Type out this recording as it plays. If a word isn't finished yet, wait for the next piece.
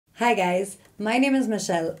Hi guys, my name is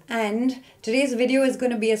Michelle and today's video is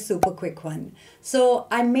going to be a super quick one. So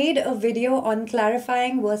I made a video on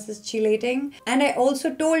clarifying versus chelating, and I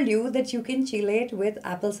also told you that you can chelate with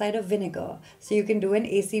apple cider vinegar. So you can do an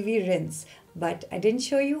ACV rinse, but I didn't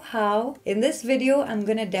show you how. In this video, I'm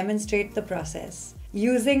going to demonstrate the process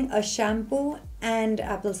using a shampoo and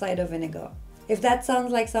apple cider vinegar. If that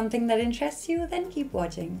sounds like something that interests you, then keep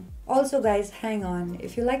watching. Also guys, hang on.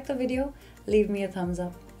 If you like the video, leave me a thumbs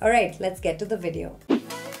up. Alright, let's get to the video.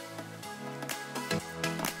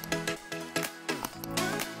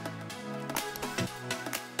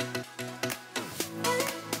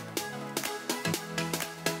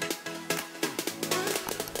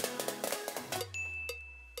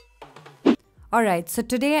 Alright, so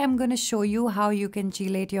today I'm going to show you how you can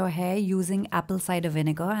chelate your hair using apple cider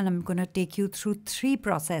vinegar, and I'm going to take you through 3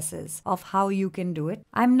 processes of how you can do it.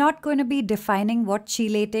 I'm not going to be defining what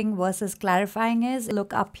chelating versus clarifying is.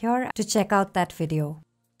 Look up here to check out that video.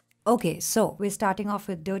 Okay, so we're starting off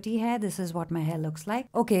with dirty hair. This is what my hair looks like.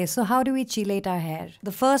 Okay, so how do we chelate our hair?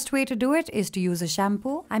 The first way to do it is to use a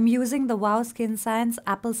shampoo. I'm using the Wow Skin Science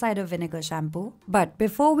Apple Cider Vinegar Shampoo. But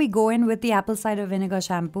before we go in with the Apple Cider Vinegar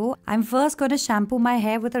Shampoo, I'm first going to shampoo my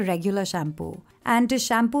hair with a regular shampoo. And to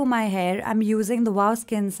shampoo my hair, I'm using the Wow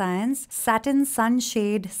Skin Science Satin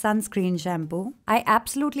Sunshade Sunscreen Shampoo. I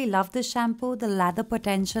absolutely love this shampoo. The lather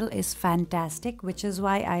potential is fantastic, which is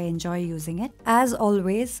why I enjoy using it. As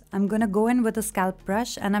always, I'm gonna go in with a scalp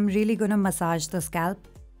brush and I'm really gonna massage the scalp.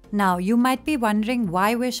 Now, you might be wondering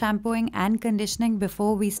why we're shampooing and conditioning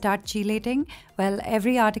before we start chelating. Well,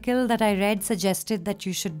 every article that I read suggested that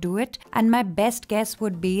you should do it, and my best guess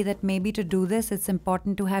would be that maybe to do this, it's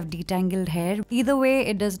important to have detangled hair. Either way,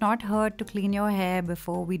 it does not hurt to clean your hair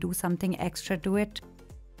before we do something extra to it.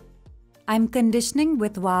 I'm conditioning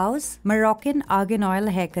with Wow's Moroccan Argan Oil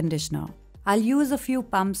Hair Conditioner. I'll use a few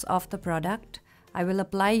pumps of the product. I will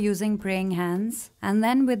apply using praying hands, and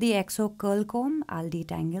then with the XO curl comb, I'll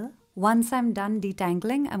detangle. Once I'm done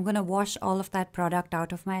detangling, I'm going to wash all of that product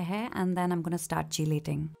out of my hair, and then I'm going to start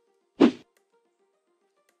chelating.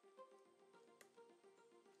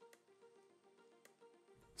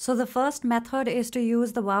 So the first method is to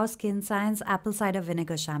use the Wow Skin Science Apple Cider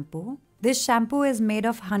Vinegar Shampoo. This shampoo is made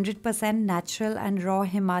of 100% natural and raw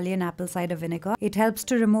Himalayan apple cider vinegar. It helps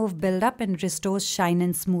to remove buildup and restores shine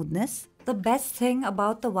and smoothness. The best thing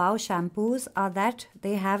about the Wow shampoos are that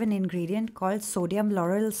they have an ingredient called sodium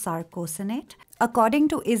lauryl sarcosinate. According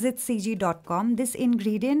to isitcg.com, this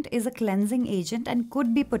ingredient is a cleansing agent and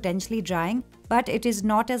could be potentially drying, but it is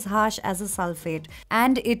not as harsh as a sulfate,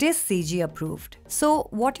 and it is CG approved. So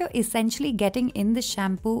what you're essentially getting in the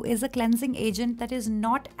shampoo is a cleansing agent that is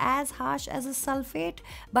not as harsh as a sulfate,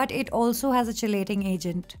 but it also has a chelating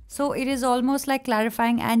agent. So it is almost like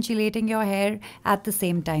clarifying and chelating your hair at the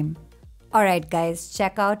same time. Alright guys,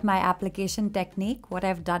 check out my application technique. What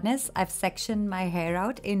I've done is I've sectioned my hair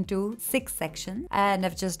out into 6 sections, and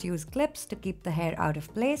I've just used clips to keep the hair out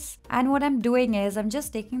of place. And what I'm doing is I'm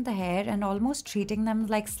just taking the hair and almost treating them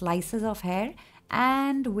like slices of hair,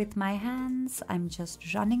 and with my hands I'm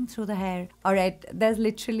just running through the hair. Alright, there's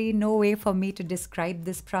literally no way for me to describe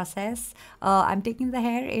this process. I'm taking the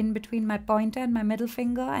hair in between my pointer and my middle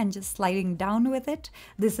finger and just sliding down with it.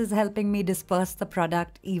 This is helping me disperse the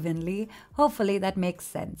product evenly. Hopefully that makes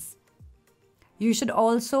sense. You should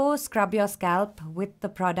also scrub your scalp with the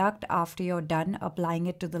product after you're done applying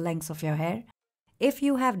it to the lengths of your hair. If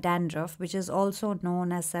you have dandruff, which is also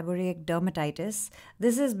known as seborrheic dermatitis,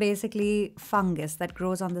 this is basically fungus that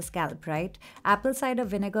grows on the scalp, right? Apple cider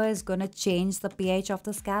vinegar is going to change the pH of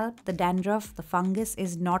the scalp. The dandruff, the fungus,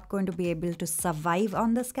 is not going to be able to survive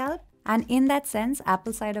on the scalp. And in that sense,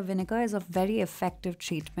 apple cider vinegar is a very effective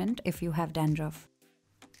treatment if you have dandruff.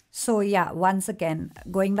 So yeah, once again,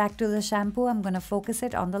 going back to the shampoo, I'm going to focus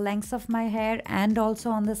it on the lengths of my hair and also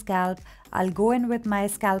on the scalp. I'll go in with my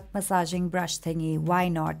scalp massaging brush thingy. Why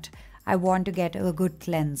not? I want to get a good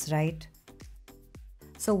cleanse, right?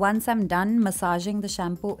 So once I'm done massaging the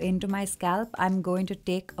shampoo into my scalp, I'm going to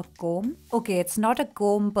take a comb. Okay, it's not a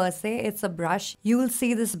comb per se, it's a brush. You'll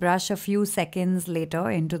see this brush a few seconds later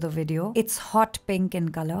into the video. It's hot pink in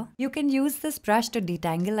color. You can use this brush to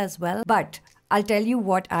detangle as well, but I'll tell you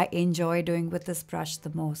what I enjoy doing with this brush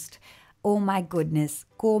the most. Oh my goodness,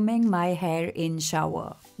 combing my hair in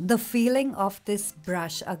shower. The feeling of this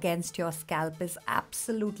brush against your scalp is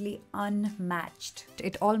absolutely unmatched.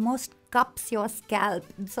 It almost cups your scalp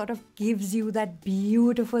and sort of gives you that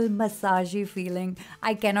beautiful massagey feeling.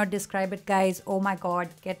 I cannot describe it, guys. Oh my god,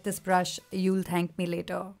 get this brush. You'll thank me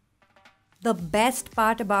later. The best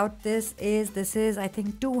part about this is I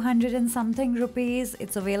think 200 and something rupees.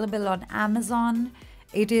 It's available on Amazon.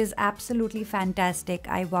 It is absolutely fantastic.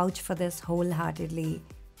 I vouch for this wholeheartedly.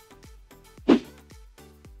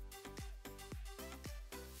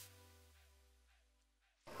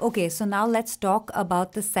 Okay, so now let's talk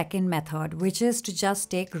about the second method, which is to just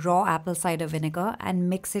take raw apple cider vinegar and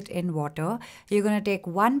mix it in water. You're going to take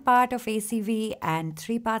 1 part of ACV and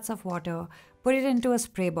 3 parts of water. Put it into a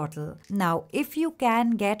spray bottle. Now, if you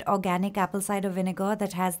can get organic apple cider vinegar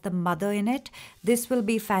that has the mother in it, this will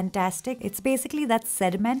be fantastic. It's basically that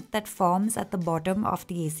sediment that forms at the bottom of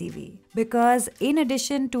the ACV. Because in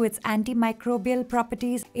addition to its antimicrobial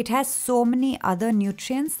properties, it has so many other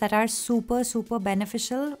nutrients that are super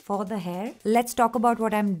beneficial for the hair. Let's talk about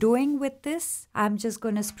what I'm doing with this. I'm just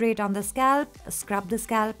going to spray it on the scalp, scrub the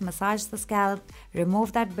scalp, massage the scalp,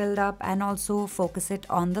 remove that buildup, and also focus it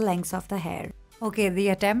on the lengths of the hair. Okay, the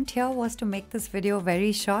attempt here was to make this video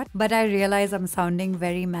very short, but I realize I'm sounding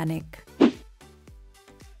very manic.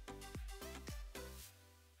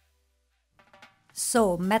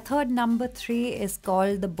 So method number 3 is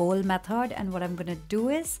called the bowl method, and what I'm going to do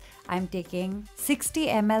is I'm taking 60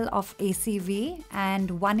 ml of ACV and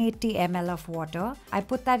 180 ml of water. I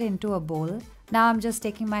put that into a bowl. Now I'm just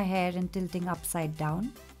taking my hair and tilting upside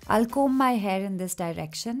down. I'll comb my hair in this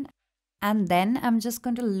direction. And then I'm just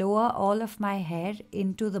going to lower all of my hair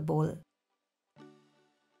into the bowl.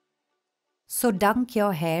 So dunk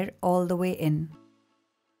your hair all the way in.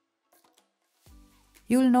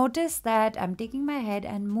 You'll notice that I'm taking my head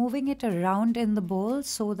and moving it around in the bowl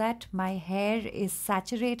so that my hair is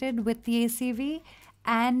saturated with the ACV,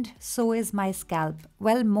 and so is my scalp.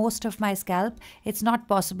 Well, most of my scalp. It's not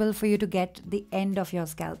possible for you to get the end of your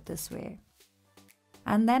scalp this way.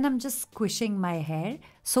 And then I'm just squishing my hair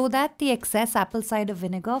so that the excess apple cider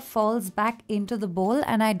vinegar falls back into the bowl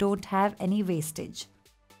and I don't have any wastage.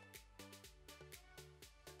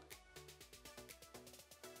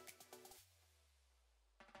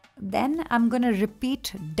 Then I'm going to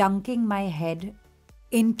repeat dunking my head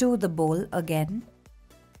into the bowl again.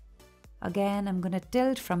 Again, I'm going to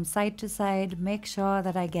tilt from side to side, make sure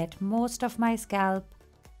that I get most of my scalp.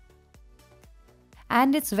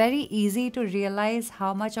 And it's very easy to realize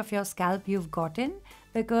how much of your scalp you've gotten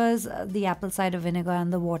because the apple cider vinegar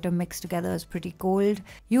and the water mixed together is pretty cold.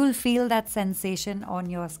 You'll feel that sensation on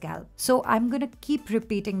your scalp. So I'm going to keep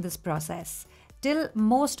repeating this process till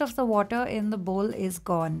most of the water in the bowl is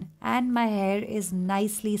gone and my hair is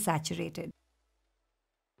nicely saturated.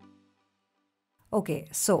 Okay,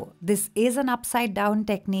 so this is an upside down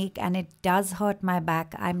technique and it does hurt my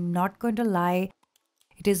back. I'm not going to lie.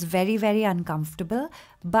 It is very uncomfortable,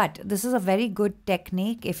 but this is a very good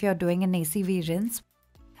technique if you're doing an ACV rinse,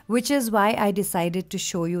 which is why I decided to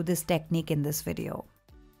show you this technique in this video.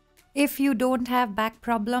 If you don't have back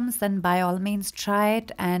problems, then by all means try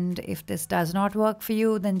it, and if this does not work for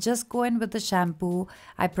you, then just go in with the shampoo.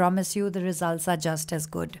 I promise you the results are just as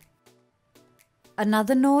good.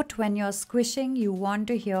 Another note, when you're squishing, you want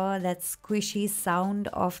to hear that squishy sound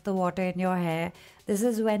of the water in your hair. This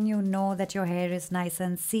is when you know that your hair is nice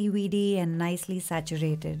and seaweedy and nicely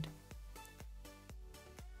saturated.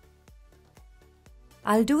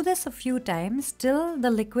 I'll do this a few times till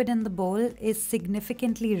the liquid in the bowl is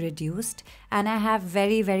significantly reduced and I have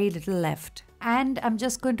very little left. And I'm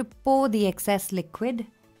just going to pour the excess liquid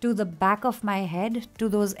to the back of my head, to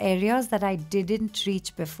those areas that I didn't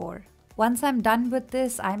reach before. Once I'm done with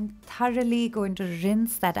this, I'm thoroughly going to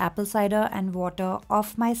rinse that apple cider and water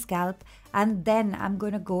off my scalp, and then I'm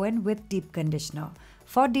going to go in with deep conditioner.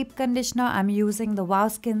 For deep conditioner, I'm using the Wow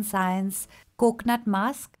Skin Science Coconut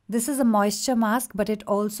Mask. This is a moisture mask, but it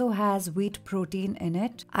also has wheat protein in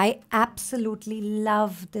it. I absolutely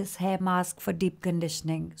love this hair mask for deep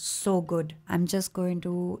conditioning. So good. I'm just going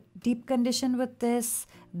to deep condition with this.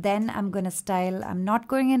 Then I'm going to style. I'm not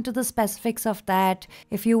going into the specifics of that.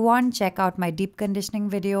 If you want, check out my deep conditioning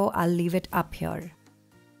video. I'll leave it up here.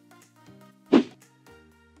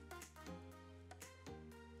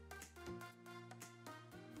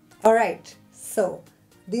 Alright, so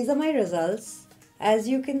these are my results. As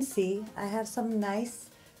you can see, I have some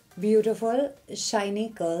nice, beautiful, shiny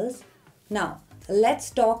curls. Now,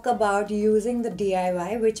 let's talk about using the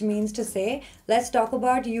DIY, which means to say, let's talk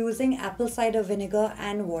about using apple cider vinegar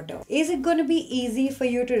and water. Is it going to be easy for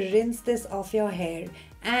you to rinse this off your hair?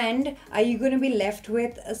 And are you going to be left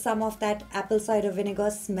with some of that apple cider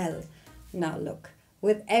vinegar smell? Now look,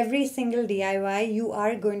 with every single DIY, you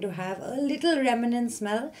are going to have a little remnant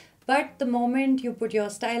smell. But the moment you put your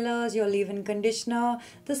stylers, your leave-in conditioner,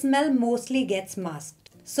 the smell mostly gets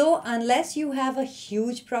masked. So unless you have a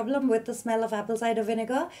huge problem with the smell of apple cider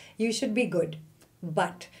vinegar, you should be good.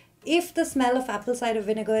 But If the smell of apple cider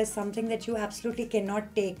vinegar is something that you absolutely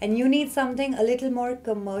cannot take and you need something a little more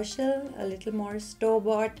commercial, a little more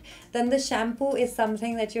store-bought, then the shampoo is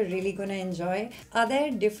something that you're really gonna enjoy. Are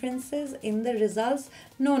there differences in the results?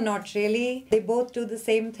 No, not really. They both do the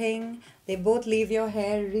same thing. They both leave your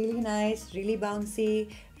hair really nice, really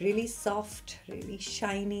bouncy, really soft, really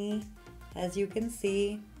shiny. As you can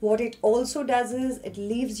see, what it also does is it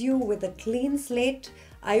leaves you with a clean slate.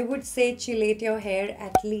 I would say chelate your hair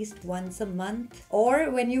at least once a month,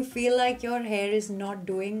 or when you feel like your hair is not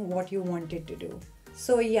doing what you want it to do.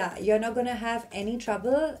 So yeah, you're not gonna have any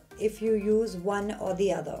trouble if you use one or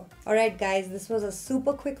the other. Alright guys, this was a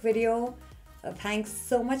super quick video. Thanks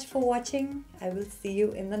so much for watching. I will see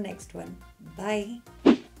you in the next one. Bye.